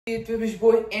YouTube, it's your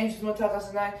boy Andrew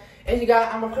 2009. And you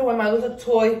guys, I'm recording with my little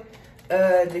toy,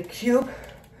 the Cube.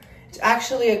 It's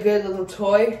actually a good little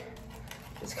toy.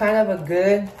 It's kind of a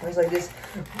good, it's like this.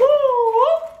 Woo,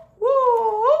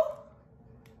 woo.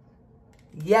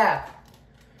 Yeah.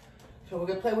 So we're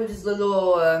gonna play with this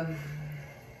little,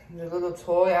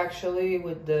 toy actually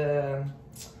with the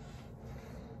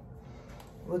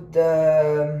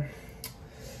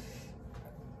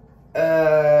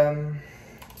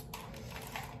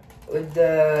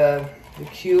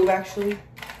cube actually.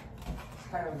 It's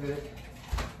kind of good.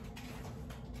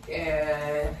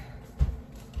 And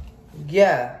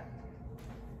yeah,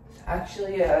 it's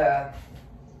actually a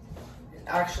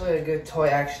good toy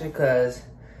actually, because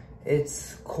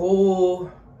it's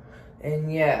cool.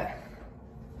 And yeah,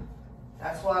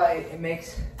 that's why it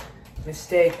makes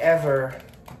mistake ever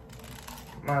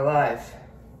in my life.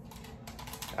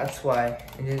 That's why.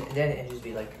 And then it just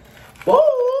be like, whoa.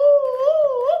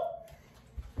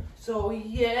 So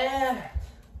yeah,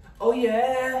 oh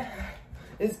yeah,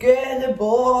 it's getting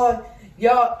bored.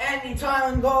 Yo,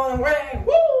 anytime I'm going rain,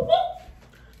 woo, woo.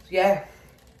 So yeah.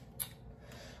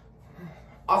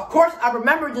 Of course, I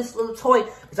remember this little toy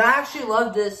because I actually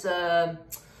love this. The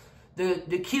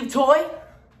Cube toy.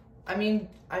 I mean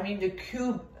the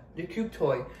Cube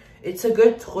toy. It's a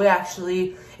good toy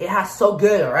actually. It has so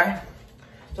good, alright.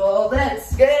 So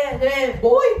let's get it,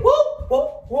 boy. Woo, woo,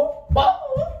 woo, woo.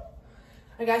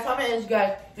 Hey guys, comment in,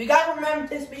 guys. If you guys remember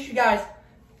this, make sure you guys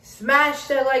smash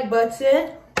that like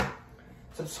button,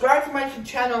 subscribe to my YouTube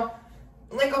channel,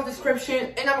 link on the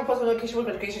description, and I'm gonna post a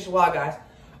notifications as well, guys.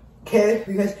 Okay,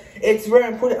 because it's very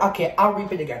important. Okay, I'll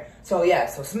repeat it again. So yeah,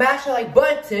 so smash the like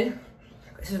button.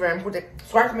 This is very important.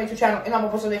 Subscribe to my YouTube channel, and I'm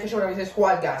gonna post a notification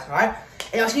squad, guys. All right,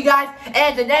 and I'll see you guys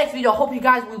in the next video. Hope you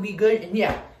guys will be good, and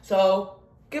yeah. So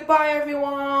goodbye,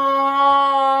 everyone.